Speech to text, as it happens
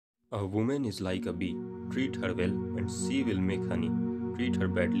A woman is like a bee. Treat her well, and she will make honey. Treat her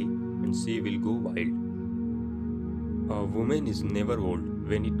badly, and she will go wild. A woman is never old.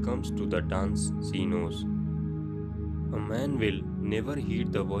 When it comes to the dance, she knows. A man will never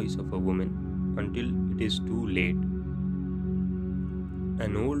heed the voice of a woman until it is too late.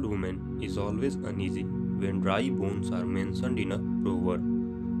 An old woman is always uneasy when dry bones are mentioned in a proverb.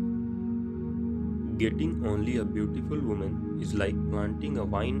 Getting only a beautiful woman is like planting a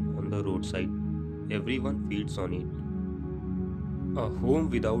vine on the roadside. Everyone feeds on it. A home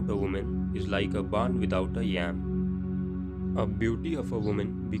without a woman is like a barn without a yam. A beauty of a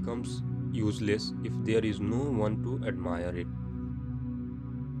woman becomes useless if there is no one to admire it.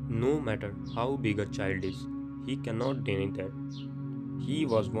 No matter how big a child is, he cannot deny that he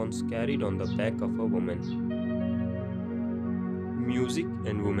was once carried on the back of a woman. Music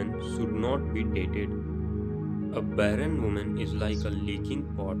and women should not be dated. A barren woman is like a leaking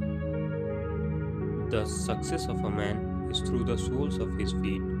pot. The success of a man is through the soles of his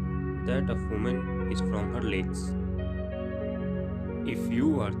feet, that of woman is from her legs. If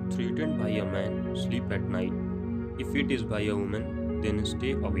you are threatened by a man, sleep at night. If it is by a woman, then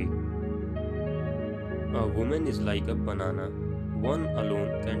stay away. A woman is like a banana. One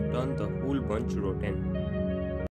alone can turn the whole bunch rotten.